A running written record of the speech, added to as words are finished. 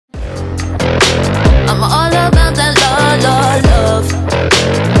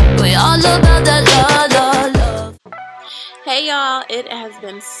y'all, it has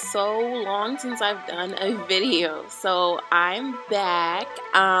been so long since I've done a video, so I'm back,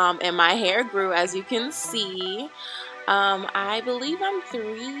 and my hair grew, as you can see. I believe I'm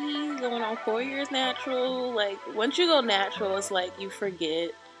 3 going on 4 years natural. Like, once you go natural, it's like you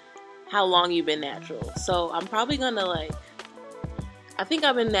forget how long you've been natural. So I'm probably gonna, like, I think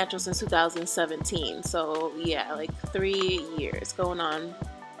I've been natural since 2017, so yeah, like 3 years going on.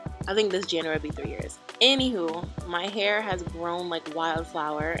 I think this January will be 3 years. Anywho, my hair has grown like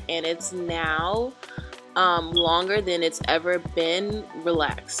wildflower, and it's now longer than it's ever been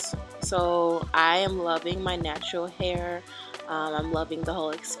relaxed. So I am loving my natural hair. I'm loving the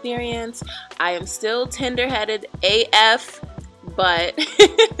whole experience. I am still tender-headed AF, but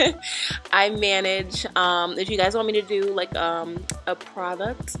I manage. If you guys want me to do like a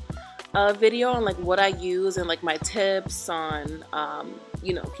product video on like what I use and like my tips on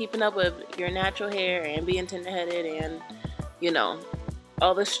you know, keeping up with your natural hair and being tender-headed, and you know,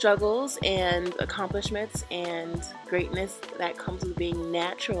 all the struggles and accomplishments and greatness that comes with being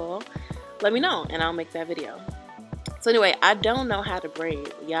natural, let me know and I'll make that video. So anyway, I don't know how to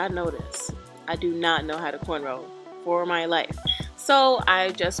braid. Y'all know this. I do not know how to cornrow for my life. So I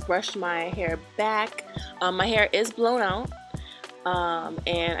just brushed my hair back. My hair is blown out.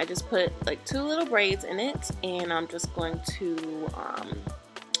 And I just put like 2 little braids in it, and I'm just going to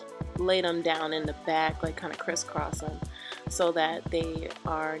lay them down in the back, like kind of crisscross them, so that they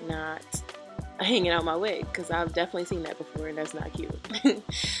are not hanging out my wig, because I've definitely seen that before and that's not cute.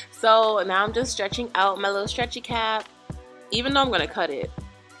 So now I'm just stretching out my little stretchy cap, even though I'm gonna cut it,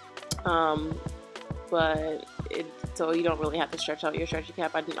 but so you don't really have to stretch out your stretchy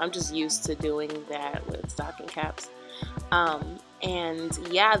cap. I'm just used to doing that with stocking caps. And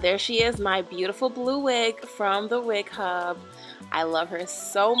yeah, there she is, my beautiful blue wig from the Wig Hub. I love her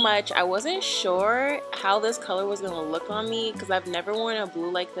so much. I wasn't sure how this color was gonna look on me because I've never worn a blue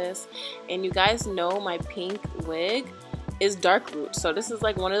like this, and you guys know my pink wig is dark root, so this is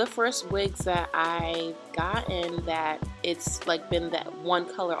like one of the first wigs that I got in that it's like been that one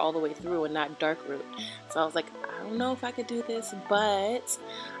color all the way through and not dark root. So I was like, I don't know if I could do this, but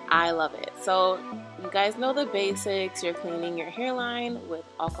I love it. So you guys know the basics. You're cleaning your hairline with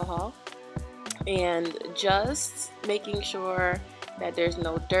alcohol and just making sure that there's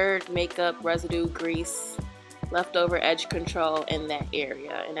no dirt, makeup, residue, grease, leftover edge control in that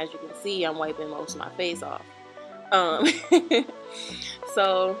area. And as you can see, I'm wiping most of my face off.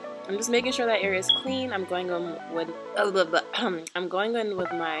 So I'm just making sure that area is clean. I'm going in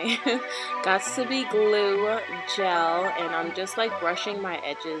with my Got to Be Glue gel, and I'm just like brushing my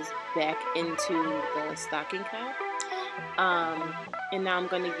edges back into the stocking cap. And now I'm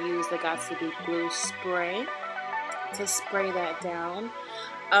going to use the Got to Be Glue spray to spray that down.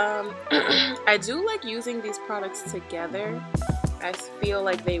 I do like using these products together. I feel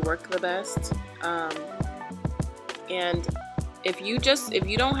like they work the best. And if you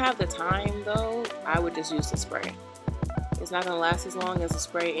don't have the time though, I would just use the spray. It's not gonna last as long as the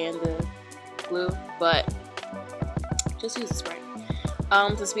spray and the glue, but just use the spray.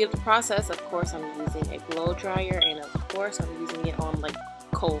 To speed up the process, of course, I'm using a blow dryer, and of course I'm using it on like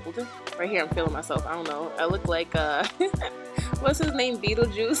cold. Right here I'm feeling myself, I don't know, I look like what's his name,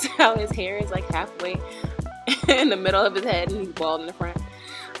 Beetlejuice, how his hair is like halfway in the middle of his head and he's bald in the front.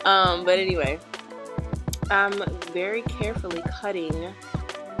 But anyway, I'm very carefully cutting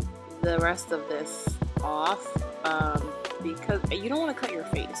the rest of this off, because you don't want to cut your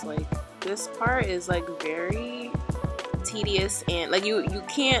face. Like, this part is like very tedious, and like you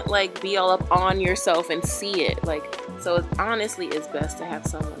can't like be all up on yourself and see it. Like, so honestly it's best to have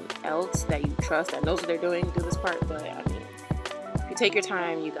someone else that you trust that knows what they're doing do this part. But I mean, if you take your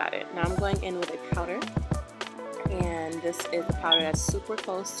time, you got it. Now I'm going in with a powder, and this is a powder that's super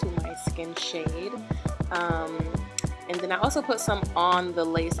close to my skin shade. And then I also put some on the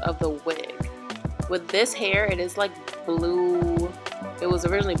lace of the wig. With this hair, it is like blue. It was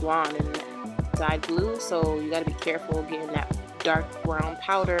originally blonde and dyed blue, so you gotta be careful getting that dark brown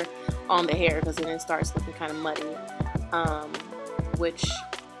powder on the hair, because then it starts looking kind of muddy. Which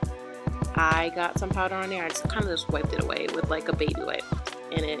I got some powder on there. I just kind of just wiped it away with like a baby wipe,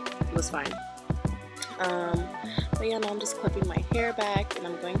 and it was fine. But yeah, now I'm just clipping my hair back, and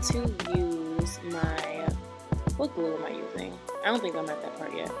I'm going to use my, what glue am I using? I don't think I'm at that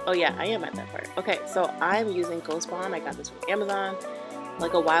part yet. Oh yeah, I am at that part. Okay, so I'm using Ghost Bond. I got this from Amazon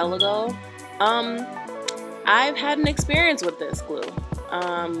like a while ago. I've had an experience with this glue.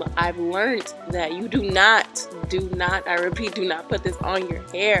 I've learned that you do not, I repeat, do not put this on your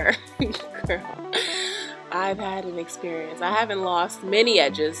hair. Girl, I've had an experience. I haven't lost many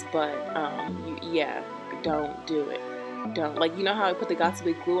edges, but yeah, don't do it. don't. Like, you know how I put the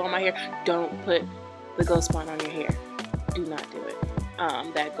Gossipy glue on my hair? Don't put the Ghost Bond on your hair. Do not do it.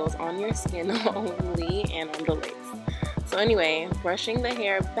 That goes on your skin only and on the lace. So anyway, brushing the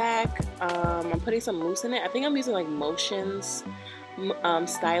hair back. I'm putting some mousse in it. I think I'm using like Motions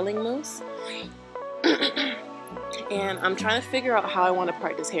styling mousse. And I'm trying to figure out how I want to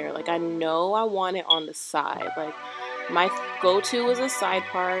part this hair. Like, I know I want it on the side. Like, my go-to is a side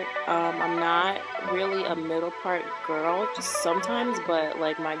part. I'm not really a middle part girl, just sometimes, but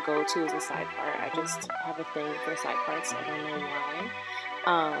like my go-to is a side part. I just have a thing for side parts. I don't know why.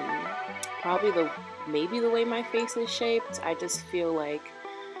 Probably maybe the way my face is shaped. I just feel like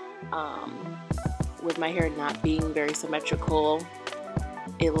with my hair not being very symmetrical,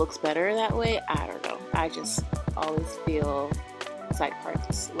 it looks better that way. I don't know. I just always feel side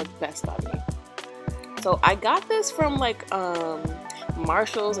parts look best on me. So I got this from like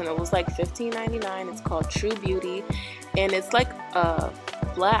Marshalls, and it was like $15.99. It's called True Beauty, and it's like a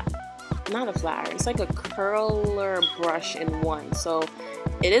not a flat iron, it's like a curler brush in one. So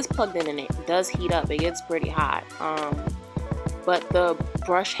it is plugged in and it does heat up. It gets pretty hot. But the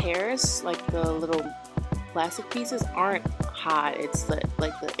brush hairs, like the little plastic pieces, aren't hot. It's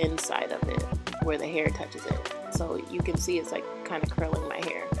like the inside of it where the hair touches it. So you can see it's like kind of curling my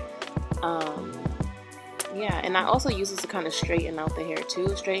hair. Yeah, and I also use this to kind of straighten out the hair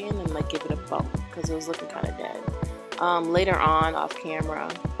too, straighten and like give it a bump because it was looking kind of dead. Later on, off camera,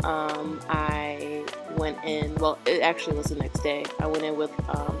 I went in, well, it actually was the next day. I went in with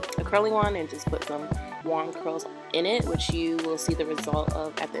a curling wand and just put some warm curls in it, which you will see the result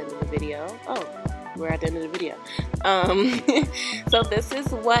of at the end of the video. Oh, we're at the end of the video. So this is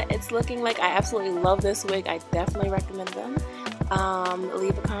what it's looking like. I absolutely love this wig. I definitely recommend them.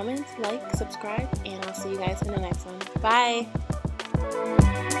 Leave a comment, like, subscribe, and I'll see you guys in the next one. Bye!